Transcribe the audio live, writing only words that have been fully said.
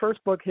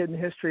first book, Hidden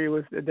History,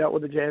 dealt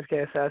with the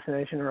JFK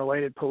assassination and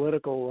related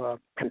political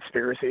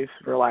conspiracies,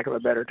 for lack of a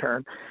better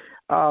term.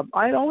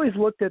 I had always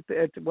looked at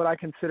what I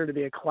consider to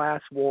be a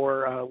class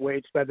war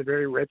waged by the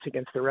very rich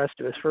against the rest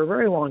of us for a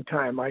very long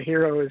time. My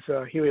hero is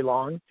Huey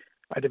Long.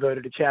 I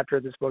devoted a chapter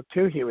of this book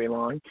to Huey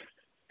Long.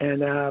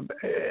 And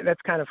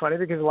that's kind of funny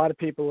because a lot of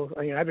people,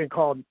 I've been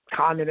called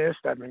communist,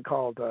 I've been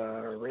called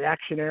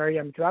reactionary,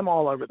 because I'm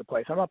all over the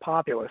place. I'm a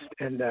populist.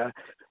 And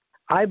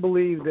I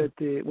believe that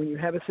when you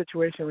have a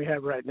situation we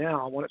have right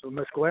now, one of the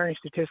most glaring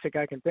statistic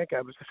I can think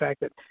of is the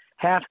fact that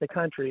half the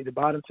country, the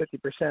bottom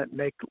 50%,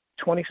 make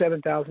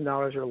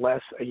 $27,000 or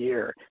less a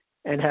year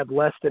and have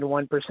less than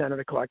 1% of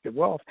the collective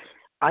wealth.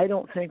 I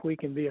don't think we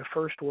can be a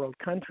first world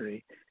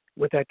country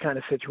with that kind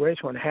of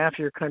situation when half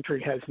your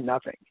country has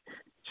nothing.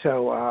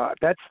 So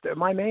that's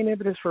my main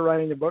impetus for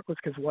writing the book was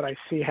because what I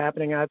see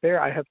happening out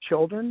there. I have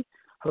children,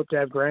 hope to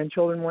have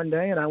grandchildren one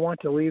day, and I want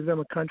to leave them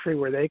a country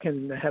where they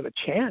can have a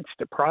chance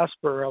to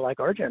prosper like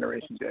our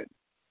generation did.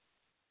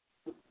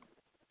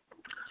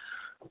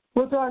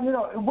 Well, Don,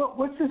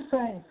 what you're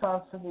saying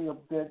sounds to me a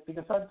bit,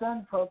 because I've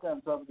done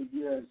programs over the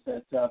years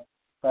that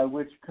by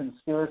which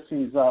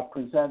conspiracies are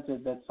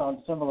presented that sound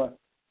similar.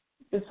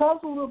 It sounds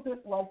a little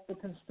bit like the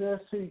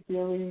conspiracy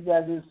theory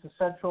that is the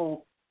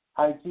central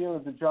idea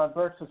of the John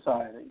Birch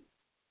Society.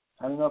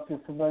 I don't know if you're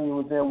familiar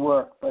with their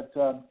work, but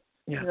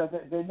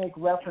they make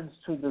reference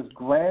to this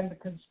grand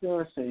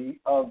conspiracy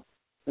of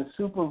the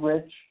super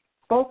rich,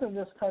 both in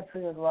this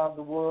country and around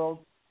the world,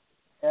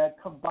 and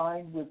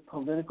combined with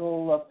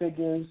political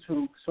figures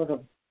who sort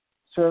of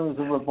serve as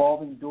a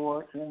revolving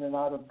door in and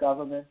out of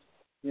government,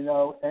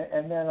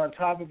 and then on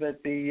top of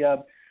it,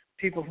 the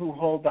people who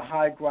hold the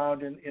high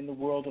ground in the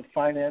world of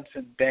finance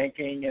and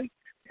banking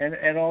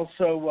and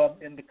also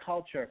in the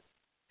culture.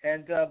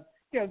 And,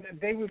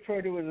 they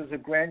refer to it as a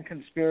grand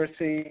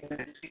conspiracy and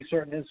see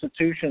certain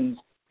institutions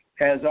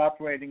as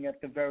operating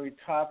at the very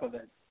top of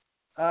it.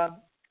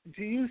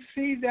 Do you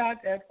see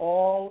that at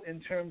all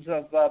in terms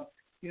of,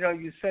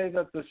 you say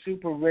that the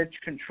super rich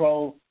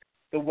control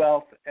the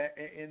wealth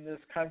in this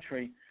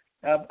country.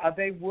 Are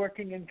they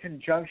working in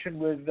conjunction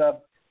with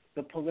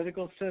the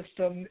political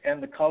system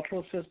and the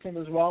cultural system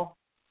as well?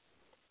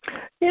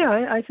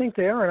 Yeah, I think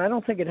they are, and I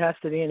don't think it has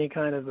to be any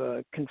kind of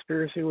a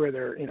conspiracy where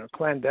there are,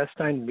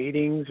 clandestine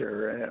meetings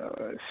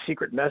or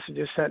secret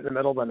messages sent in the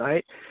middle of the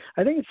night.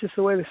 I think it's just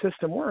the way the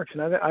system works,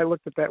 and I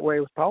looked at it that way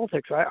with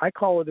politics. I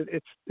call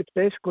it's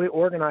basically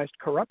organized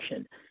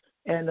corruption,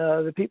 and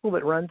the people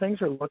that run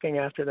things are looking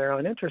after their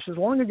own interests. As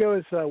long ago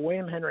as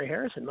William Henry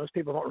Harrison, most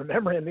people don't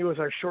remember him. He was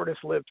our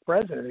shortest-lived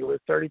president. He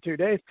lived 32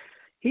 days.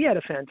 He had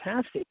a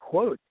fantastic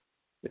quote.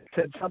 It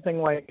said something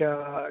like,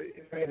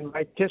 in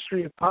my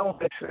history of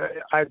politics,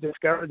 I've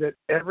discovered that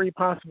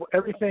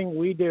everything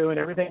we do and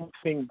everything that's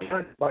being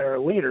done by our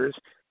leaders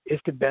is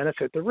to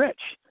benefit the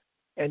rich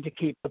and to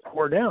keep the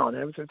poor down.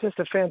 And it was just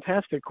a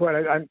fantastic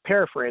quote. I'm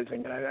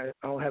paraphrasing. I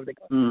don't have the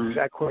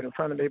exact quote in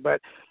front of me.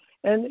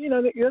 And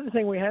the other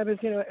thing we have is,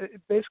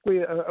 basically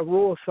a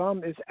rule of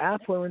thumb is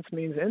affluence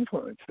means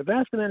influence. The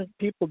vast amount of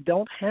people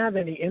don't have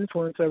any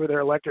influence over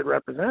their elected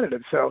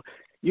representatives. So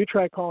you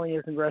try calling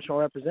your congressional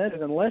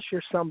representative, unless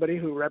you're somebody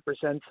who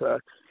represents a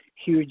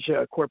huge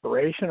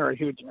corporation or a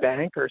huge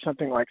bank or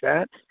something like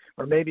that,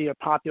 or maybe a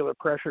popular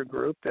pressure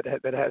group that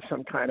has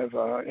some kind of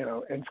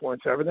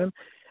influence over them.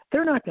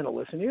 They're not going to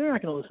listen to you. They're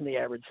not going to listen to the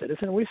average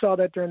citizen. We saw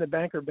that during the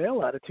banker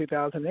bailout of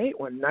 2008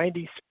 when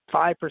 95%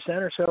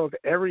 or so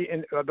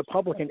of the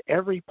public in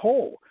every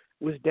poll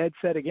was dead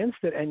set against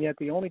it, and yet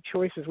the only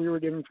choices we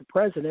were given for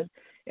president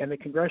and the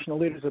congressional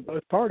leaders of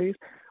both parties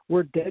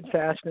were dead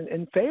fast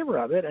in favor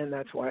of it, and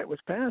that's why it was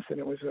passed. And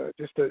it was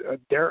just a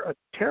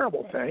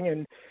terrible thing.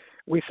 And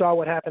we saw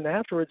what happened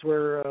afterwards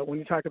where when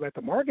you talk about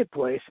the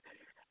marketplace,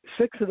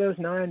 6 of those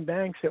 9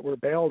 banks that were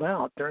bailed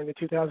out during the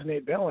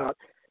 2008 bailout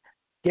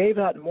gave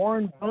out more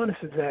in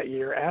bonuses that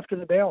year after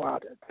the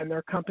bailout than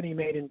their company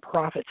made in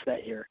profits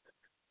that year.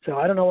 So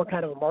I don't know what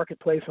kind of a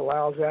marketplace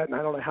allows that, and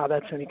I don't know how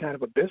that's any kind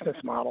of a business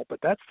model, but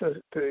that's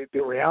the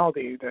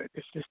reality. That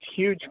it's just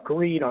huge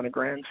greed on a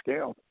grand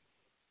scale.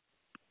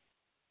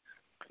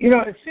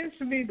 It seems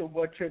to me that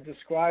what you're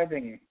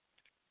describing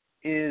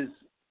is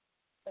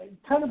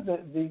kind of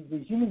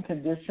the human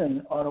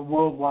condition on a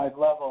worldwide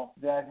level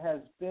that has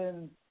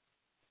been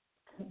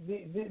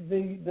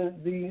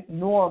the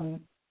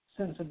norm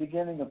since the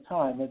beginning of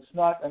time. It's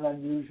not an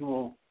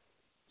unusual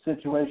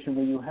situation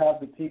where you have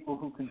the people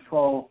who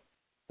control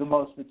the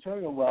most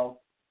material wealth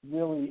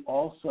really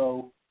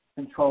also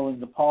controlling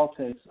the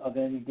politics of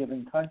any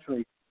given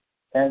country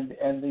and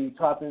the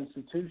top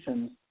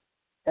institutions.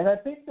 And I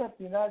think that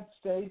the United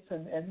States,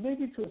 and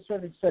maybe to a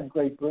certain extent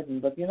Great Britain,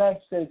 but the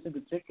United States in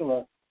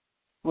particular,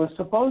 was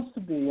supposed to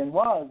be and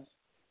was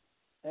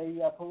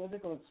a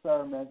political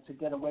experiment to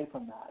get away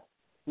from that.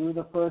 We were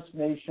the first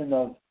nation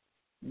of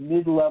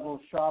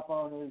mid-level shop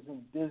owners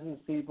and business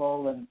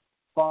people and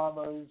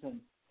farmers and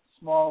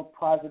small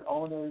private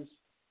owners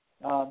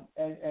and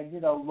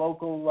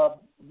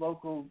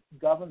local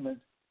government.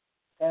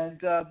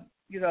 And,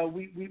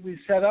 we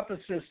set up a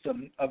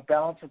system of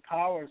balance of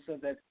power so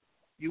that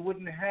you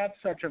wouldn't have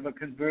such of a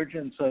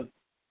convergence of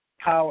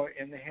power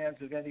in the hands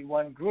of any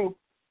one group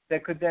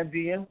that could then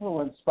be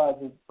influenced by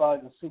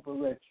the super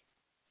rich.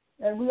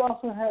 And we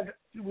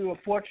were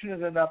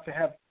fortunate enough to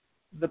have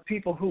the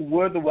people who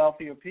were the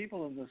wealthier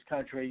people in this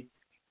country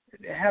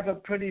have a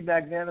pretty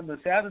magnanimous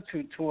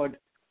attitude toward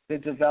the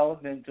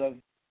development of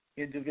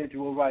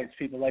individual rights.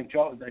 People like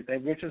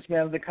the richest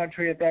man in the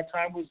country at that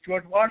time was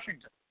George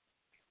Washington.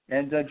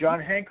 And John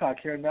Hancock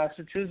here in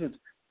Massachusetts.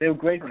 They were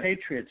great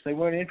patriots. They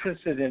weren't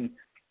interested in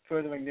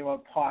furthering their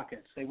own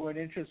pockets. They weren't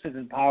interested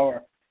in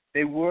power.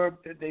 They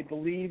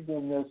believed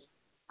in this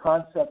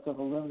concept of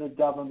a limited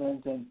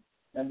government and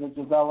the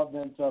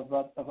development of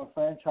a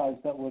franchise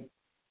that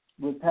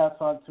would pass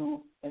on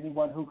to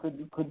anyone who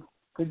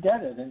could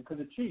get it and could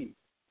achieve.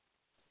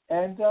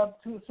 And to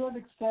a certain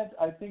extent,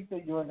 I think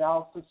that your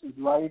analysis is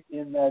right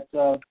in that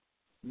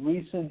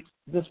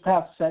this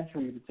past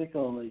century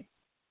particularly,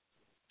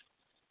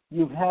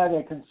 you've had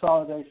a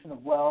consolidation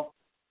of wealth,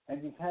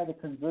 and you've had a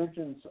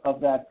convergence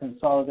of that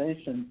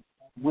consolidation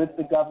with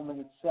the government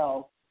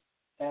itself,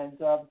 and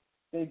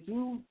they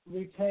do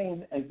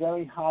retain a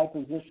very high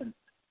position.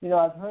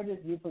 I've heard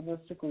it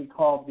euphemistically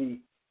called the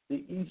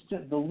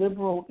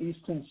liberal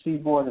Eastern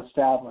Seaboard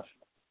establishment.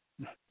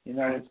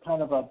 It's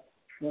kind of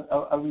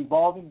a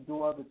revolving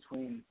door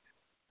between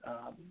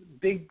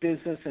big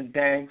business and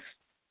banks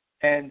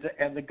and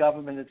the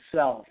government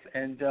itself,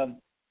 and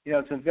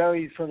it's a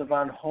very sort of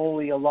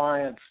unholy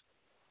alliance.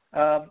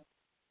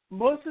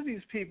 Most of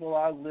these people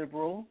are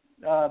liberal,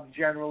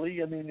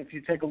 generally. I mean, if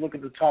you take a look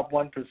at the top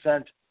 1%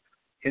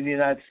 in the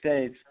United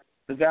States,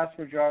 the vast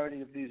majority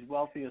of these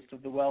wealthiest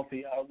of the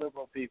wealthy are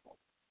liberal people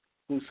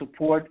who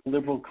support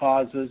liberal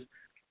causes.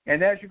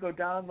 And as you go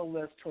down the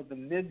list toward the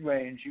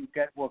mid-range, you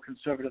get more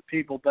conservative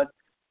people. But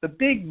the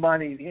big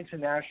money, the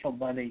international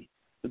money,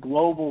 the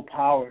global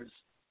powers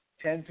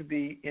tend to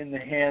be in the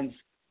hands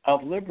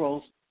of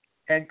liberals.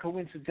 And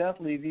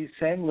coincidentally, these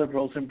same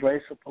liberals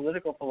embrace a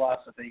political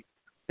philosophy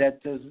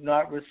that does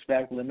not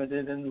respect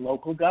limited and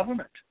local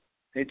government.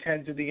 They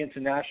tend to be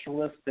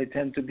internationalists. They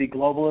tend to be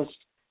globalists.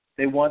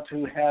 They want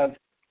to have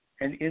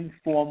an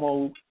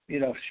informal,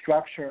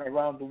 structure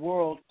around the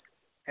world,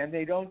 and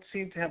they don't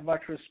seem to have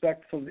much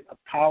respect for the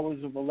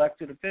powers of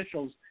elected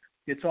officials.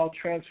 It's all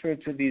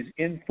transferred to these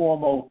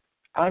informal,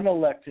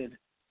 unelected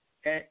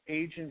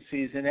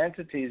agencies and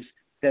entities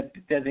that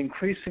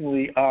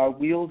increasingly are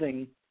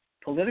wielding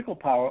political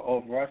power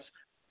over us,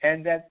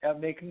 and that are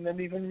making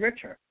them even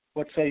richer.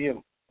 What say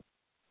you?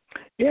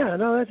 Yeah,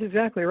 no, that's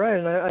exactly right,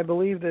 and I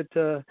believe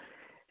that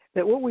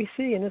what we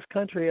see in this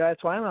country,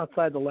 that's why I'm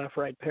outside the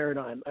left-right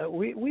paradigm.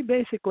 We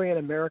basically in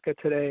America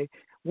today,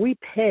 we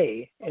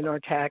pay in our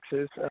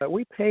taxes,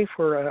 we pay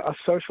for a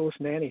socialist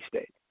nanny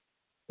state.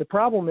 The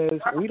problem is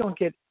we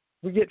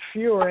get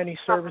few or any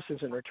services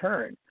in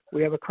return.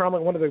 We have a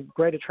crumbling. One of the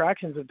great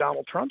attractions of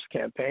Donald Trump's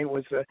campaign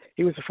was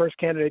he was the first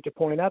candidate to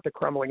point out the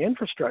crumbling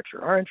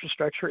infrastructure. Our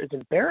infrastructure is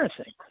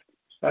embarrassing.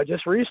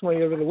 Just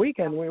recently, over the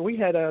weekend, we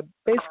had a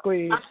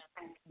basically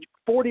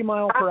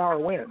 40-mile-per-hour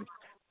wind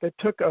that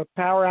took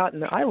power out,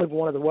 and I live in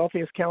one of the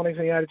wealthiest counties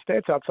in the United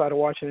States outside of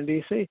Washington,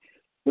 D.C.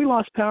 We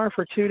lost power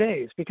for 2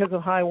 days because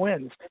of high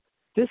winds.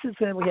 We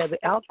have the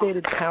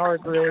outdated power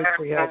grids.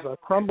 We have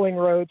crumbling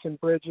roads and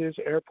bridges,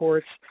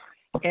 airports,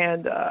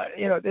 and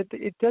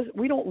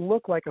we don't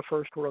look like a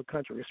first world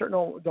country. We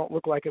certainly don't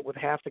look like it with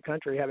half the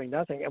country having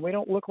nothing, and we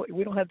don't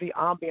have the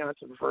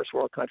ambiance of a first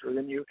world country.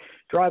 When you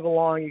drive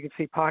along, you can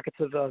see pockets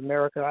of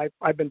America.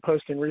 I've been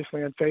posting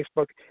recently on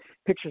Facebook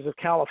pictures of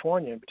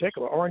California, in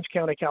particular, Orange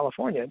County,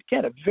 California.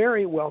 Again, a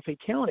very wealthy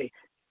county.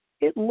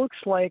 It looks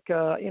like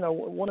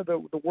one of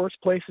the worst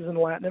places in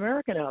Latin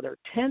America now. There are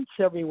tents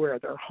everywhere.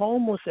 There are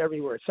homeless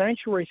everywhere.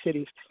 Sanctuary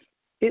cities.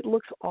 It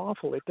looks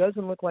awful. It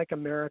doesn't look like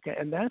America,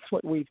 and that's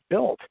what we've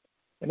built.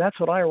 And that's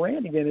what I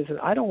ran again, is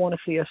that I don't want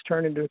to see us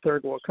turn into a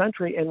third world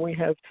country, and we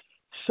have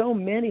so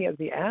many of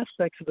the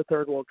aspects of the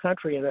third world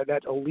country, and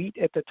that elite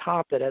at the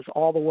top that has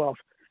all the wealth.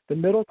 The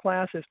middle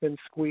class has been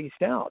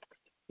squeezed out,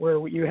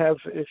 where you have,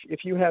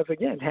 if you have,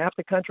 again, half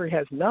the country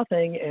has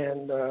nothing,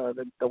 and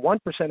the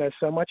 1% has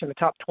so much, and the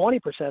top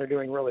 20% are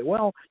doing really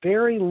well,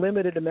 very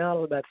limited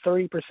amount of that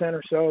 30%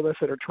 or so of us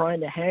that are trying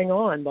to hang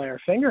on by our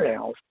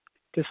fingernails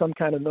to some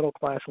kind of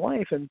middle-class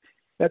life. And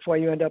that's why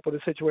you end up with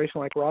a situation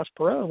like Ross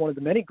Perot. One of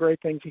the many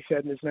great things he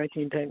said in his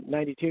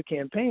 1992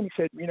 campaign, he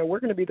said,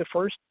 we're going to be the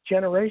first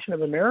generation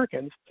of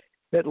Americans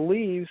that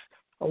leaves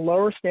a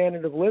lower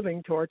standard of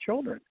living to our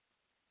children.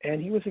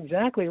 And he was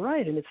exactly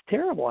right, and it's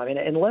terrible. I mean,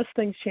 unless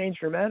things change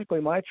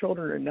dramatically, my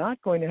children are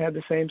not going to have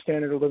the same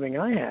standard of living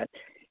I had.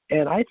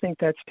 And I think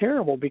that's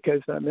terrible,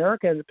 because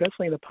America,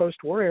 especially in the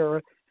post-war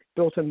era,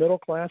 built a middle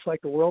class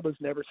like the world has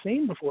never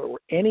seen before, where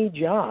any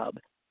job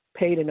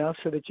paid enough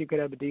so that you could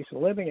have a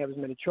decent living, have as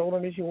many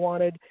children as you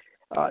wanted.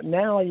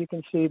 Now you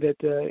can see that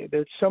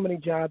there's so many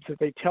jobs that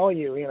they tell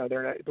you,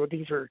 they're not,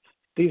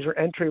 these are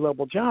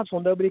entry-level jobs.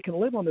 Well, nobody can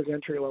live on those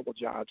entry-level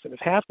jobs. And if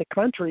half the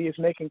country is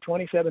making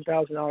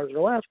 $27,000 or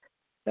less,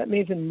 that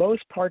means in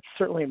most parts,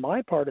 certainly in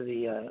my part of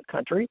the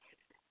country,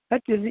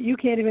 that is, you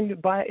can't even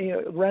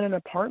rent an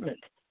apartment.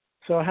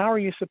 So how are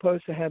you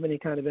supposed to have any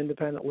kind of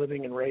independent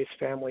living and raise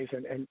families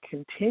and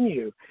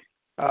continue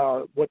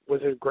what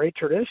was a great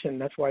tradition?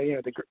 That's why,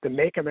 the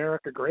Make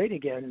America Great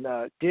Again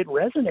did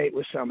resonate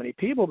with so many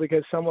people,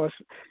 because some of us,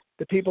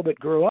 the people that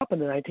grew up in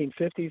the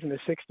 1950s and the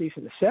 60s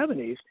and the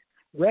 70s,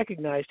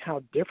 recognized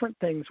how different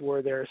things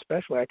were there,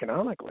 especially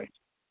economically.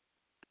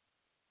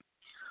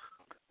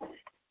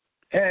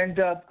 And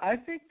I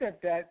think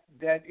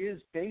that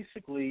is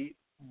basically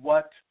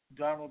what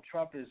Donald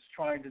Trump is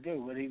trying to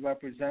do. What he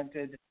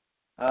represented,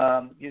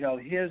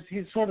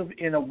 he's sort of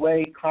in a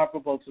way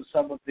comparable to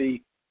some of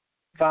the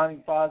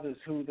founding fathers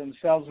who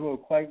themselves were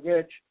quite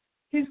rich.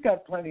 He's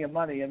got plenty of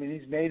money. I mean,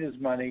 he's made his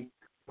money.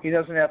 He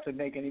doesn't have to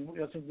make any.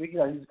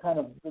 He's kind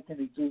of looking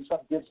to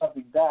give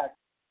something back.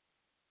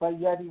 But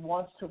yet he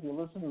wants to. If you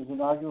listen to his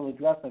inaugural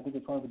address, I think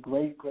it's one of the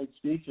great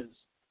speeches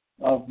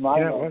of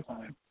my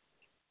lifetime.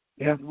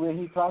 Yeah, where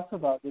he talks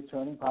about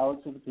returning power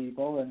to the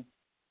people and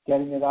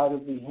getting it out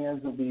of the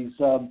hands of these,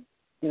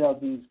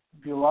 these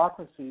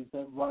bureaucracies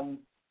that run,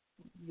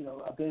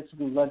 are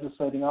basically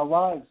legislating our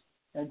lives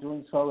and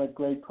doing so at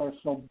great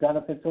personal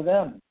benefit to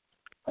them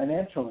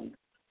financially.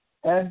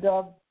 And,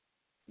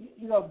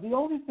 the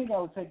only thing I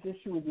would take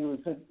issue with you is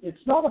that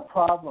it's not a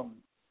problem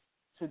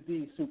to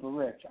be super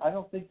rich. I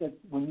don't think that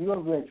when you're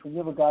rich, when you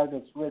have a guy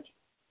that's rich,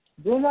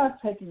 they're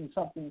not taking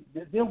something,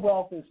 their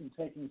wealth isn't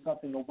taking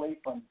something away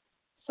from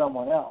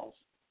someone else,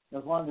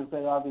 as long as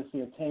they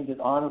obviously attained it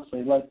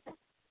honestly. Like,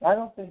 I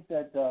don't think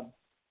that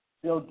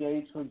Bill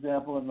Gates, for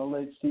example, and the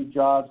late Steve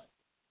Jobs,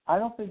 I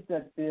don't think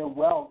that their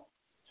wealth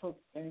took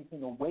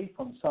anything away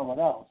from someone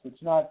else.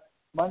 It's not,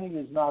 money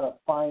is not a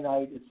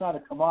finite, it's not a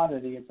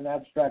commodity, it's an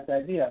abstract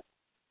idea.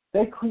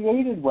 They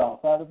created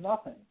wealth out of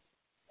nothing.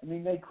 I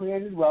mean, they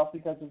created wealth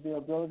because of their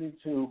ability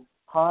to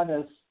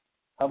harness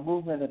a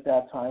movement at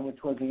that time,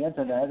 which was the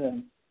internet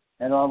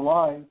and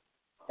online,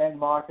 and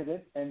market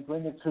it and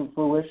bring it to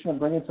fruition and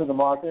bring it to the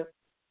market.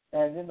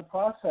 And in the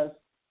process,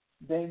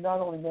 they not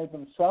only made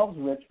themselves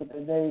rich, but they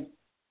made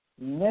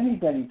many,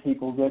 many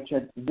people rich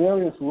at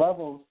various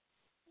levels,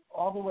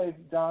 all the way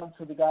down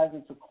to the guy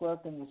that's a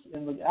clerk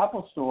in the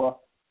Apple store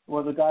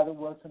or the guy that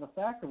works in a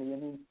factory. I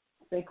mean,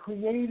 they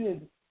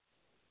created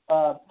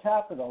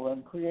capital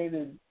and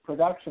created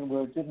production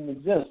where it didn't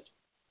exist.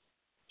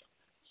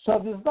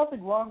 So there's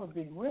nothing wrong with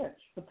being rich.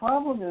 The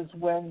problem is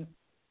when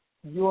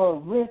you're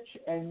rich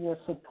and you're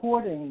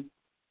supporting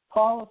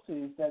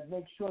policies that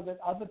make sure that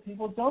other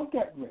people don't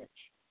get rich,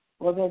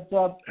 or that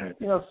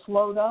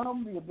slow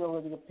down the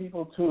ability of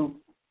people to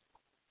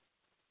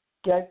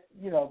get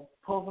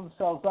pull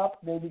themselves up,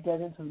 maybe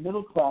get into the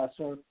middle class,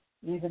 or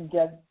even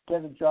get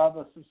a job,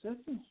 a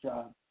subsistence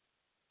job.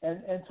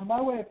 And to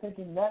my way of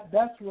thinking,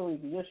 that's really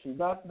the issue,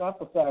 not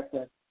the fact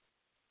that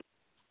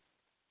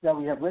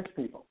we have rich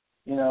people.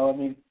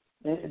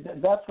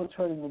 That's what's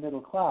hurting the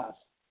middle class.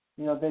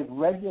 They've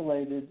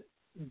regulated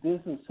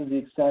business to the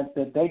extent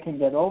that they can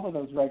get over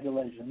those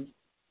regulations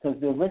because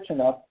they're rich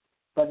enough,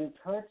 but it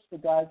hurts the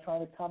guy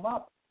trying to come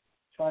up,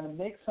 trying to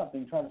make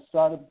something, trying to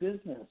start a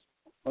business,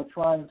 or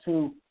trying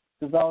to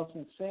develop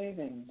some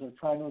savings, or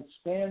trying to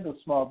expand a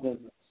small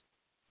business.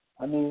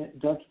 I mean,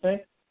 don't you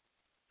think?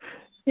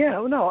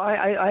 Yeah, no,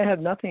 I have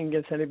nothing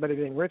against anybody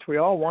being rich. We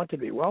all want to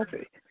be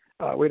wealthy.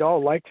 We'd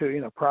all like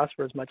to,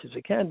 prosper as much as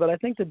we can. But I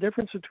think the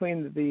difference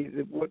between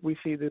the what we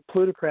see, the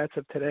plutocrats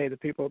of today, the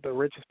people, the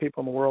richest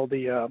people in the world,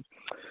 the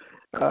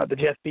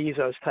Jeff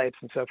Bezos types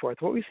and so forth,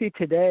 what we see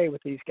today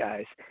with these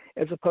guys,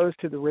 as opposed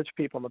to the rich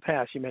people in the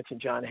past. You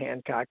mentioned John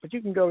Hancock, but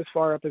you can go as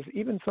far up as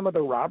even some of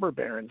the robber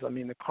barons. I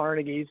mean, the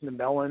Carnegies and the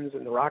Mellons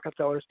and the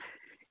Rockefellers.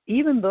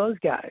 Even those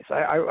guys,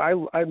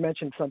 I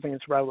mentioned something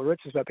that's rather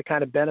rich about the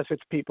kind of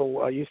benefits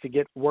people used to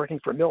get working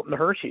for Milton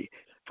Hershey,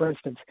 for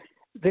instance.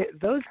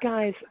 Those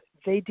guys,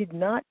 they did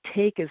not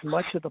take as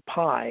much of the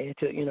pie,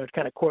 to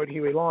kind of quote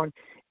Huey Long,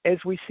 as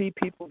we see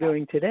people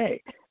doing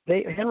today.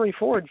 Henry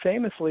Ford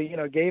famously,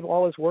 gave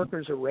all his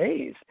workers a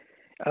raise.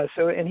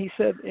 And he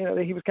said,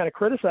 he was kind of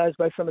criticized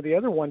by some of the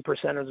other one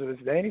percenters of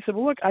his day. And he said,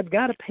 well, look, I've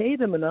got to pay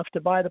them enough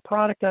to buy the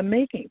product I'm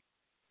making.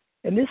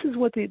 And this is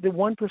what the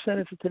one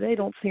percenters of today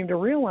don't seem to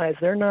realize.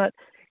 They're not,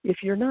 if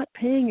you're not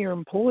paying your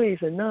employees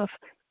enough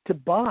to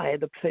buy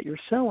the that you're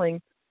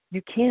selling,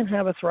 you can't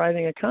have a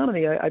thriving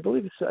economy. I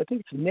think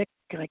it's Nick,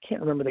 and I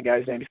can't remember the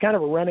guy's name. He's kind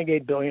of a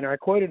renegade billionaire. I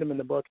quoted him in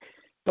the book.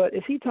 But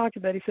as he talked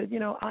about, he said,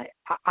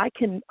 I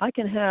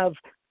can have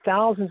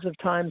thousands of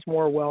times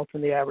more wealth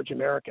than the average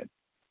American,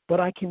 but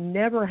I can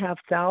never have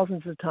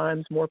thousands of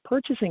times more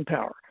purchasing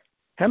power.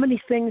 How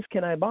many things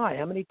can I buy?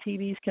 How many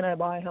TVs can I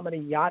buy? How many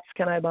yachts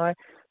can I buy?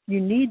 You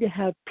need to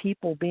have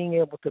people being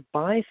able to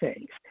buy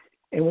things.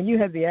 And when you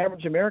have the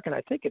average American,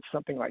 I think it's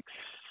something like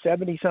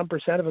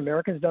 70-some% of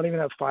Americans don't even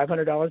have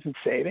 $500 in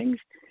savings.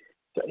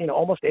 So,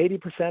 almost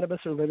 80% of us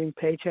are living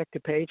paycheck to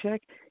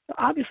paycheck.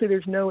 Obviously,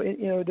 there's no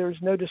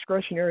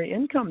discretionary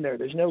income there.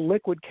 There's no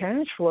liquid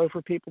cash flow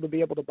for people to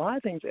be able to buy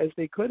things as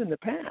they could in the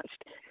past.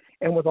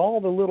 And with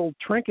all the little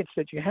trinkets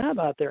that you have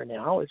out there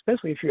now,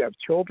 especially if you have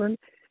children,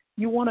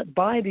 you want to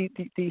buy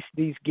these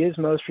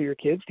gizmos for your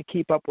kids to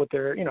keep up with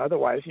their,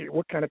 otherwise,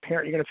 what kind of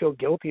parent, you're going to feel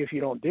guilty if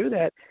you don't do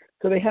that.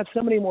 So they have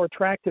so many more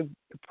attractive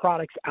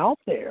products out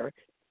there,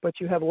 but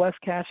you have less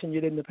cash than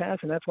you did in the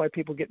past, and that's why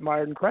people get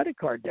mired in credit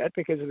card debt,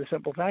 because of the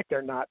simple fact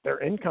their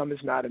income is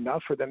not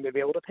enough for them to be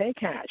able to pay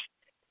cash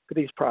for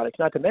these products.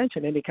 Not to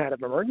mention any kind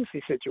of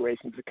emergency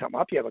situations that come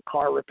up. You have a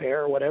car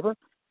repair or whatever.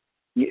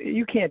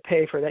 You can't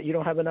pay for that. You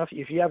don't have enough.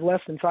 If you have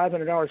less than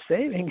 $500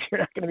 savings, you're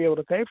not going to be able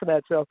to pay for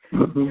that. So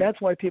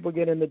that's why people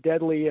get in the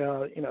deadly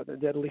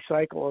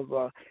cycle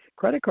of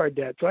credit card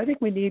debt. So I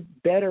think we need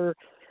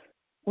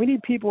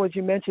people, as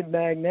you mentioned,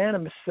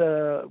 magnanimous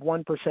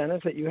one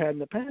percenters that you had in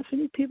the past. We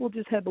need people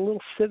just have a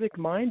little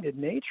civic-minded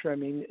nature. I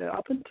mean,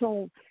 up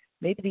until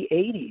maybe the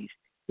 80s,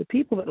 the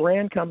people that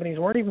ran companies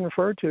weren't even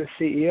referred to as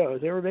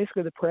CEOs. They were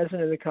basically the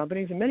president of the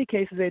companies. In many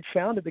cases, they'd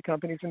founded the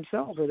companies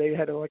themselves, or they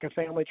had a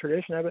family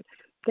tradition of it.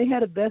 They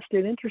had a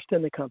vested interest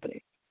in the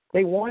company.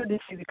 They wanted to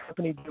see the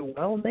company do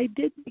well, and they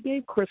did. They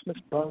gave Christmas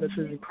bonuses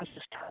and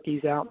Christmas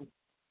turkeys out,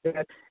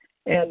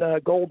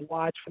 and gold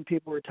watch when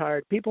people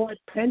retired. People had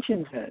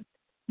pensions then.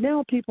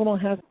 Now people don't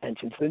have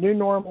pensions. The new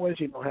normal is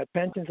you don't have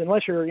pensions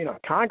unless you're,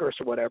 Congress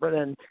or whatever.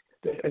 Then,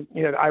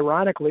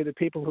 ironically, the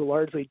people who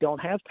largely don't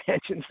have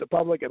pensions, the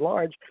public at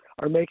large,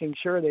 are making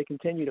sure they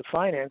continue to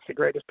finance the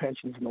greatest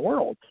pensions in the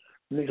world.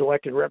 And these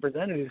elected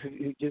representatives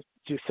who just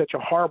do such a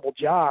horrible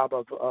job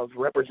of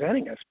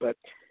representing us. But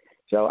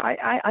so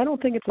I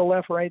don't think it's a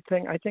left-right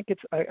thing. I think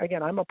it's,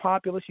 again, I'm a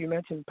populist. You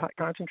mentioned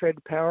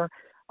concentrated power.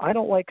 I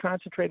don't like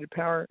concentrated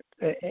power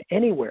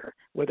anywhere,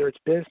 whether it's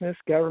business,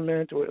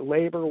 government, or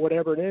labor,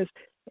 whatever it is.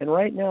 And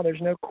right now,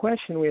 there's no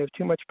question we have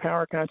too much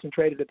power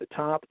concentrated at the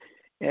top.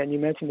 And you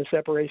mentioned the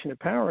separation of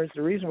powers.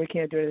 The reason we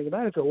can't do anything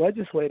about it is the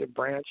legislative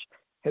branch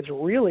has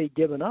really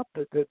given up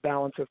the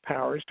balance of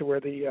powers to where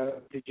the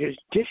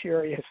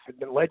judiciary has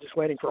been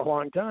legislating for a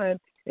long time,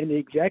 and the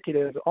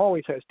executive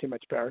always has too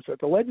much power. So if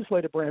the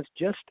legislative branch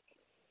just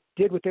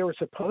did what they were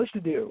supposed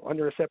to do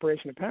under a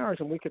separation of powers,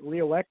 and we could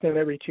reelect them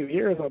every 2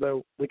 years,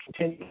 although we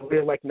continue to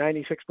reelect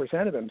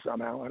 96% of them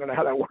somehow. I don't know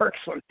how that works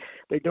when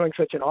they're doing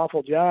such an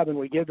awful job and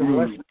we give them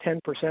less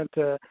than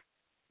 10%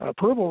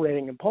 approval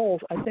rating in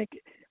polls. I think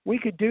we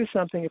could do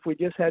something if we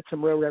just had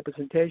some real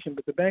representation,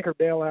 but the banker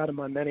bailout,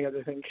 among many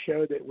other things,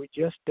 show that we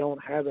just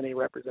don't have any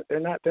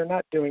representation. They're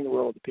not doing the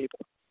will of the people.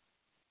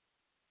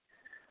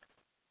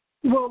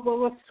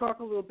 Well, let's talk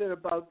a little bit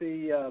about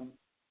the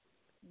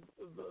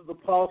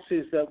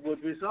policies that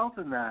would result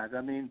in that.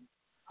 I mean,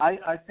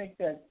 I think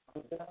that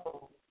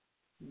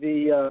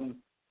the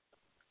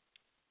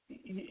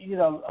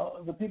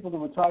people that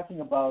we're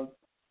talking about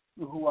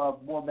who are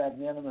more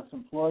magnanimous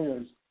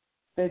employers,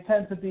 they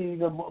tend to be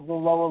the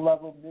lower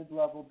level,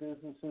 mid-level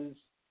businesses,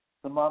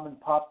 the mom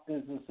and pop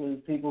businesses,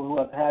 people who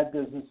have had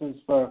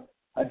businesses for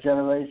a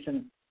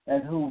generation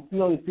and who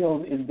really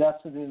feel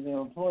invested in their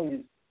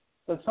employees.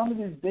 But some of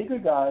these bigger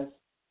guys,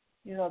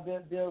 they're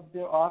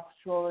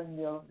offshoring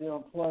their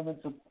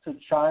employment to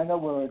China,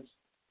 where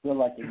they're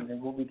like,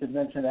 we could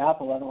mention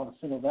Apple. I don't want to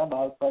single them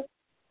out, but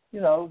they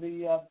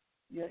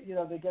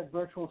get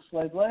virtual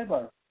slave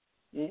labor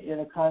in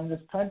a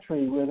communist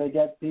country where they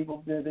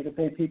can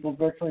pay people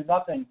virtually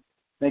nothing.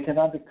 They can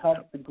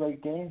undercut the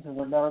great gains of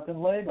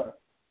American labor.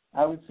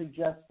 I would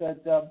suggest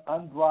that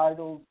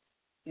unbridled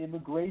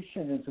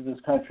immigration into this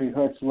country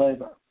hurts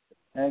labor,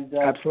 and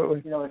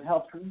absolutely, it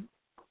helps.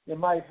 It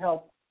might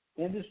help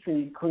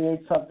industry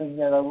create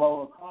something at a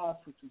lower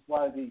cost, which is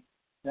why the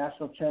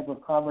National Chamber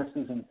of Commerce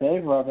is in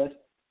favor of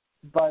it.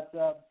 But,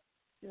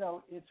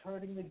 it's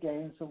hurting the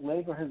gains that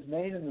labor has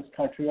made in this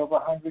country over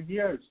 100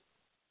 years.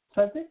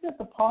 So I think that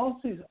the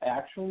policies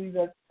actually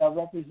that are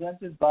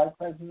represented by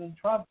President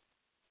Trump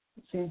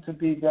seem to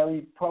be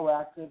very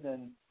proactive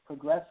and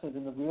progressive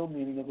in the real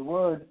meaning of the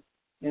word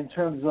in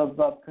terms of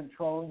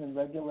controlling and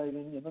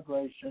regulating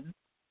immigration,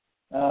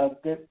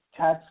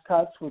 tax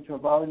cuts, which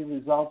have already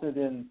resulted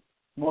in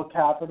more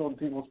capital in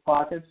people's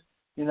pockets.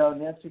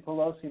 Nancy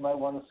Pelosi might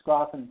want to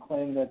scoff and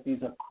claim that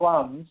these are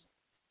crumbs.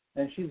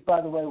 And she's, by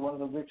the way, one of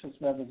the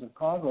richest members of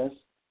Congress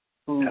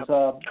whose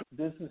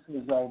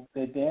businesses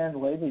they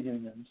ban labor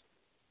unions.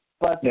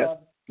 But,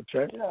 that's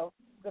right.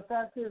 The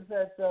fact is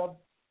that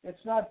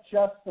it's not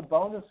just the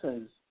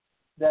bonuses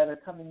that are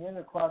coming in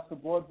across the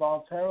board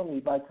voluntarily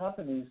by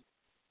companies,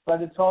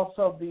 but it's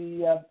also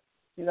the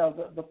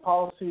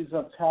policies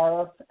of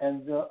tariff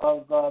and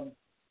of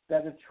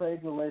better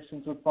trade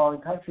relations with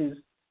foreign countries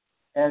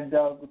and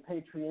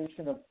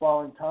repatriation of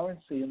foreign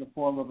currency in the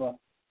form of a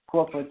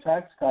corporate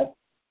tax cut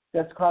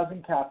that's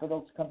causing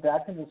capital to come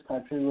back in this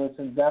country where it's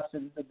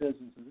invested in the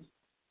businesses,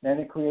 and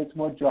it creates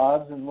more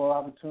jobs and more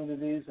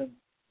opportunities, and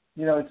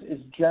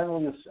it's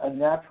generally a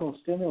natural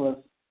stimulus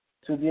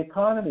to the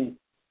economy.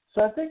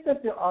 So I think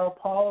that there are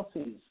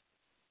policies,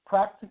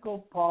 practical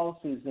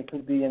policies that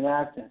could be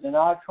enacted and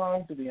are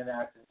trying to be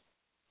enacted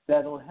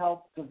that will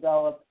help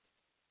develop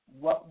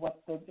what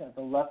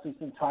the left has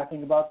been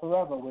talking about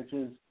forever, which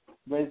is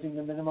raising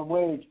the minimum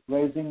wage,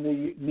 raising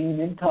the mean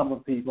income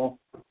of people,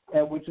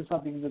 and which is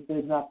something that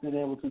they've not been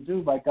able to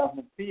do by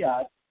government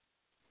fiat.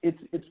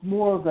 it's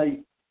more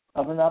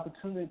of an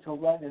opportunity to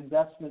let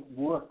investment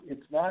work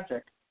its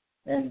magic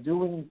and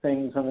doing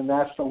things on a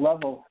national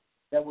level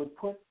that would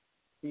put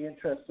the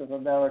interests of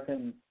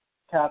American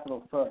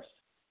capital first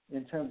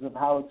in terms of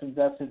how it's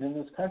invested in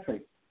this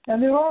country.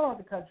 And there are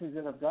other countries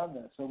that have done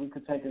this. So we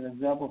could take an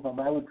example from,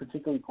 I would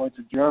particularly point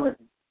to Germany.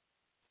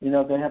 You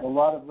know, they have a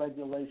lot of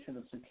regulation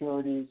of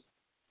securities.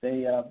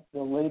 The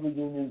labor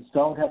unions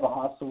don't have a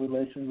hostile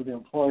relation with the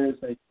employers.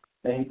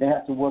 They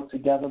have to work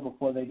together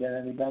before they get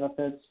any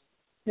benefits.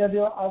 Yeah,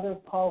 there are other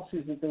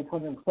policies that they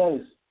put in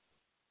place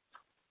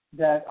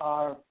that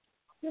are,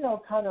 you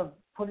know, kind of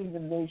putting the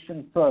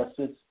nation first.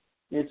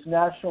 It's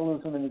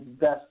nationalism in its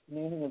best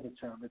meaning of the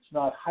term. It's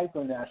not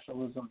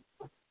hyper-nationalism,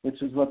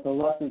 which is what the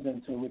left is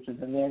into, which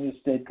is a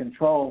nanny-state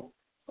control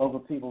over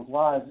people's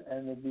lives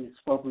and the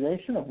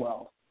expropriation of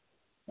wealth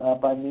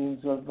by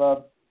means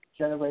of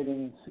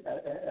generating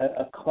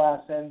a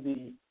class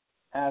envy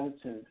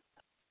attitude.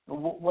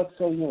 What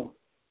say you?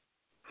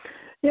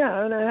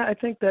 Yeah, and I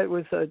think that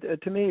was,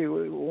 to me,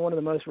 one of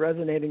the most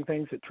resonating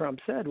things that Trump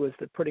said was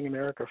that putting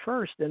America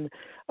first. And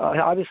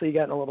obviously he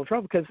got in a little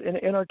trouble because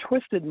in our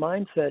twisted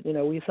mindset, you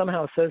know, we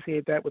somehow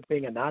associate that with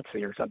being a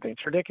Nazi or something.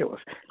 It's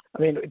ridiculous.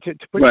 I mean, to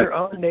put your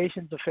own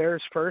nation's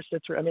affairs first,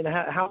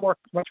 how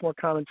much more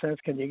common sense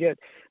can you get?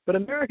 But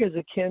America is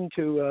akin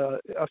to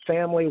a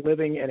family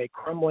living in a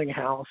crumbling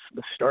house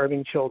with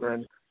starving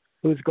children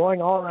who's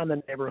going all around the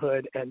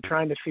neighborhood and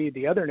trying to feed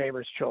the other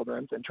neighbors'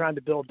 children and trying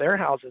to build their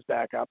houses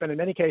back up, and in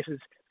many cases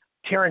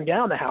tearing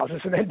down the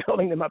houses and then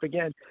building them up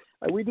again.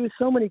 We do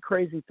so many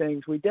crazy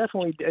things. We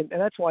definitely, and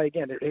that's why,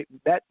 again,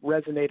 that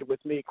resonated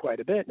with me quite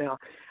a bit. Now,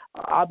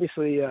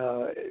 obviously,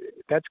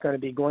 that's going to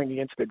be going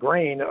against the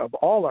grain of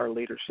all our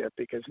leadership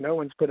because no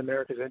one's put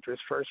America's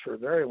interests first for a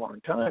very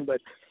long time. But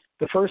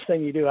the first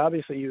thing you do,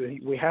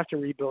 obviously, we have to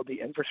rebuild the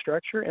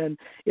infrastructure. And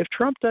if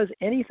Trump does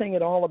anything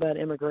at all about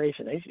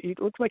immigration, it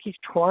looks like he's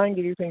trying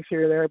to do things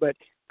here or there, but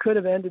could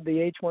have ended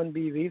the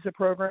H-1B visa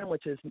program,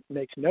 which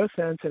makes no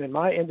sense. And in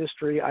my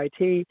industry,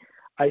 IT,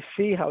 I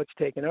see how it's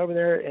taken over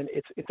there, and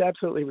it's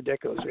absolutely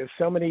ridiculous. We have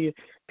so many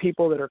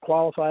people that are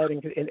qualified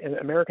and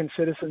American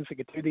citizens who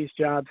could do these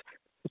jobs.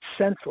 It's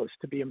senseless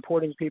to be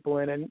importing people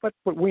in, but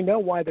we know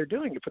why they're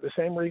doing it for the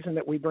same reason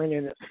that we bring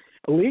in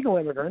illegal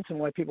immigrants and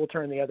why people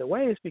turn the other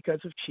way is because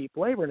of cheap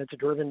labor, and it's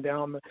driven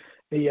down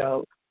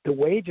the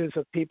wages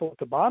of people at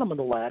the bottom of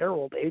the ladder.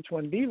 Well, the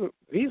H-1B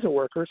visa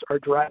workers are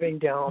driving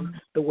down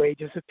the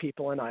wages of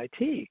people in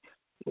IT.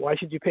 Why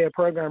should you pay a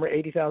programmer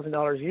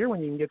 $80,000 a year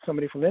when you can get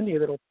somebody from India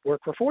that'll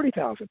work for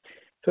 $40,000?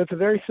 So it's a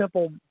very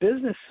simple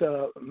business,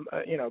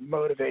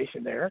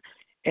 motivation there.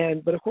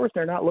 But of course,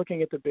 they're not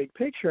looking at the big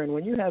picture. And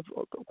when you have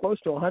close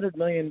to 100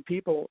 million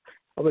people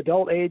of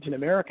adult age in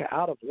America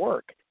out of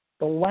work,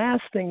 the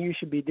last thing you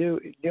should be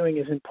doing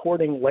is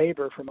importing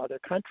labor from other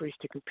countries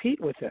to compete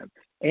with them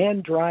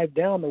and drive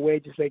down the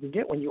wages they can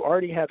get when you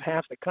already have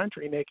half the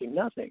country making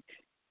nothing.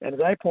 And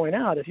as I point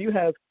out, if you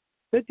have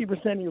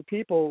 50% of your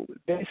people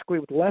basically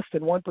with less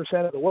than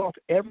 1% of the wealth,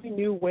 every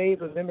new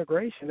wave of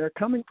immigration, they're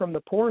coming from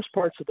the poorest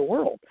parts of the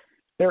world.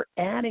 They're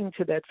adding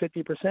to that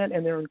 50%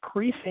 and they're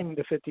increasing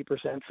the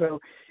 50%. So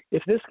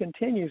if this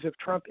continues, if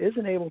Trump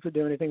isn't able to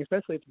do anything,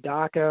 especially if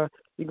DACA,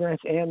 he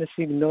grants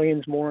amnesty to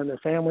millions more and their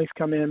families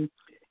come in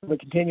and we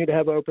continue to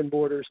have open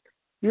borders,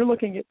 you're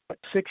looking at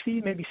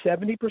 60, maybe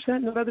 70%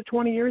 in another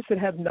 20 years that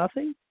have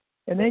nothing.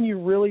 And then you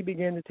really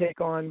begin to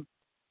take on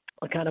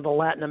a kind of a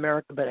Latin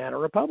America banana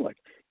republic.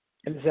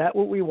 And is that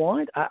what we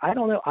want? I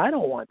don't know. I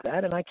don't want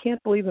that. And I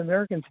can't believe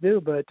Americans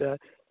do, but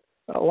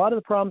a lot of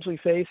the problems we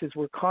face is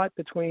we're caught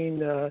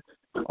between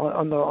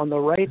on the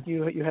right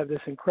you have this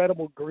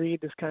incredible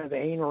greed, this kind of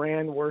Ayn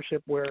Rand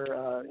worship where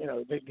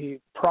the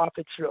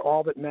profits are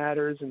all that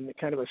matters and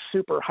kind of a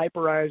super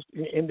hyperized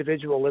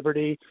individual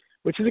liberty,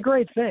 which is a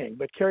great thing,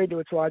 but carried to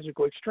its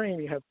logical extreme,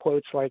 you have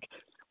quotes like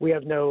we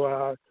have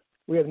no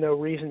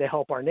reason to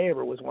help our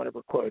neighbor was one of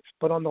her quotes.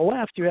 But on the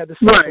left you have the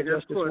social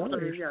justice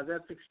warriors. Yeah,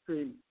 that's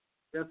extreme.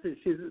 That's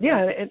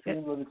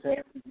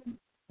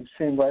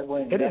extreme right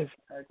wing. It is.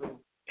 I agree.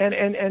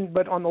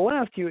 But on the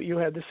left, you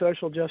have the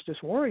social justice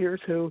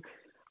warriors who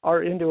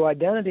are into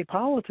identity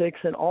politics,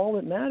 and all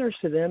that matters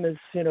to them is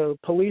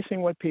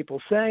policing what people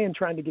say and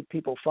trying to get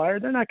people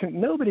fired.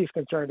 Nobody's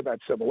concerned about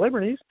civil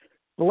liberties.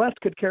 The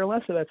left could care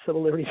less about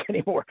civil liberties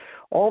anymore.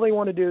 All they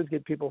want to do is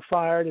get people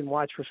fired and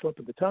watch for slip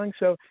of the tongue.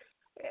 So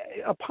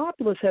a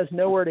populist has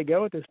nowhere to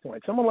go at this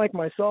point. Someone like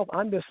myself,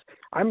 I'm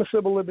a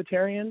civil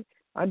libertarian.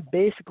 I'm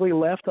basically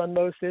left on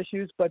most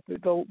issues, but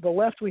the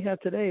left we have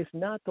today is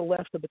not the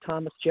left of a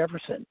Thomas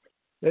Jefferson.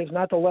 It's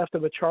not the left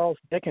of a Charles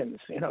Dickens.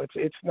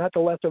 It's not the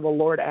left of a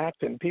Lord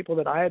Acton, people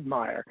that I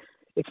admire.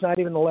 It's not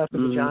even the left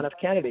of a John F.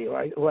 Kennedy,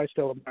 who I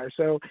still admire.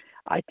 So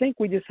I think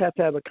we just have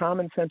to have a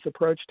common sense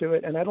approach to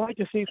it. And I'd like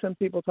to see some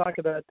people talk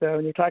about,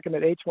 when you're talking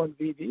about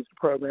H-1B visa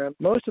program,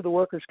 most of the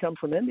workers come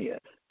from India.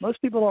 Most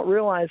people don't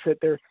realize that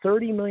there are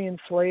 30 million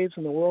slaves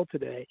in the world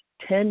today.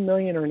 10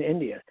 million are in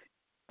India.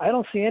 I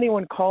don't see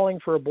anyone calling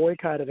for a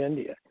boycott of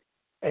India.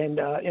 And,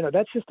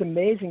 that's just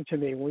amazing to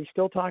me when we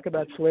still talk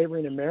about slavery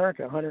in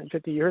America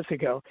 150 years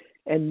ago,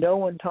 and no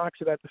one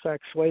talks about the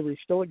fact slavery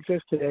still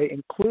exists today,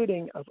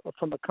 including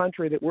from a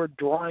country that we're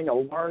drawing a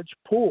large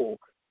pool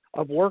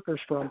of workers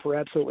from for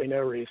absolutely no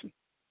reason.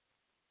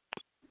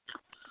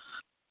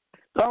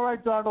 All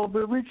right, Donald,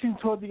 we're reaching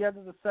toward the end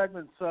of the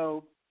segment.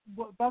 So,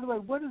 by the way,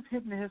 what is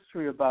Hidden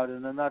History about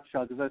in a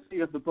nutshell? Because I see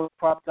you have the book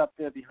propped up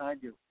there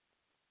behind you.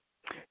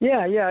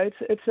 Yeah.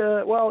 It's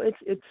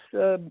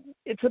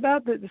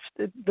about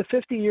the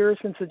 50 years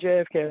since the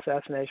JFK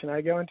assassination.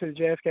 I go into the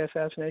JFK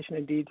assassination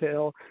in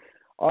detail,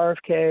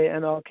 RFK,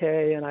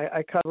 MLK, and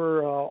I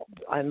cover.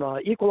 I'm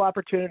an equal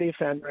opportunity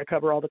offender. I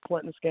cover all the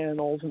Clinton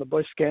scandals and the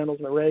Bush scandals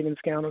and the Reagan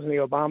scandals and the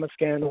Obama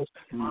scandals,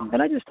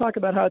 and I just talk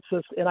about how it's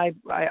just. And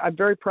I'm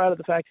very proud of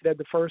the fact that I had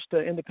the first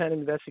independent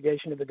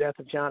investigation of the death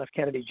of John F.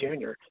 Kennedy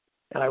Jr.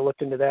 And I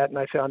looked into that and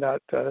I found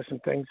out some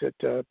things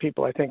that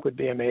people I think would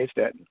be amazed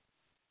at.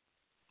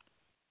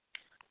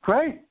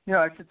 Great.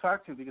 I should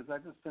talk to you because I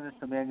just finished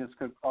a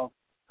manuscript called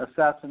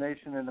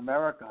Assassination in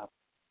America.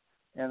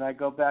 And I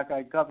go back,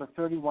 I cover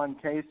 31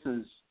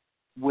 cases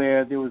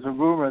where there was a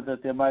rumor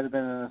that there might have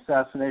been an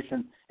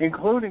assassination,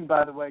 including,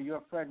 by the way,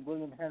 your friend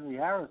William Henry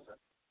Harrison.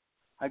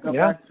 I go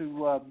back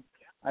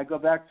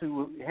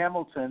to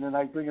Hamilton and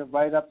I bring it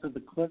right up to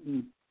the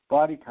Clinton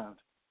body count.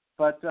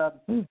 But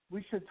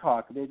we should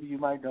talk. Maybe you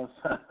might know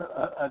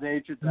an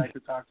agent I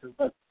could talk to.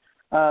 But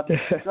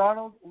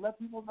Donald, let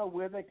people know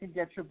where they can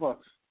get your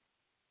books.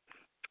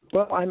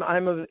 Well, I'm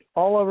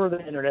all over the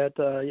internet.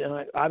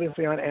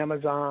 Obviously on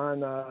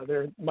Amazon.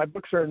 My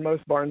books are in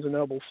most Barnes and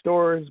Noble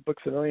stores.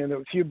 Books A Million. There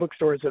are a few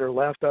bookstores that are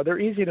left. They're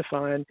easy to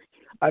find.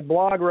 I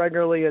blog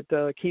regularly at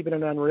Keeping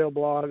It Unreal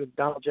blog at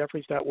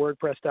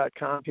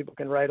donaldjeffries.wordpress.com. People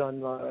can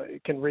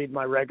read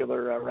my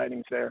regular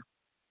writings there.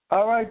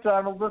 All right,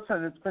 Donald.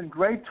 Listen, it's been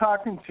great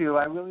talking to you.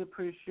 I really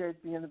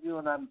appreciate the interview,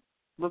 and I'm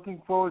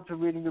looking forward to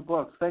reading your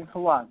books. Thanks a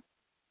lot.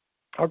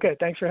 Okay,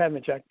 thanks for having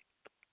me, Chuck.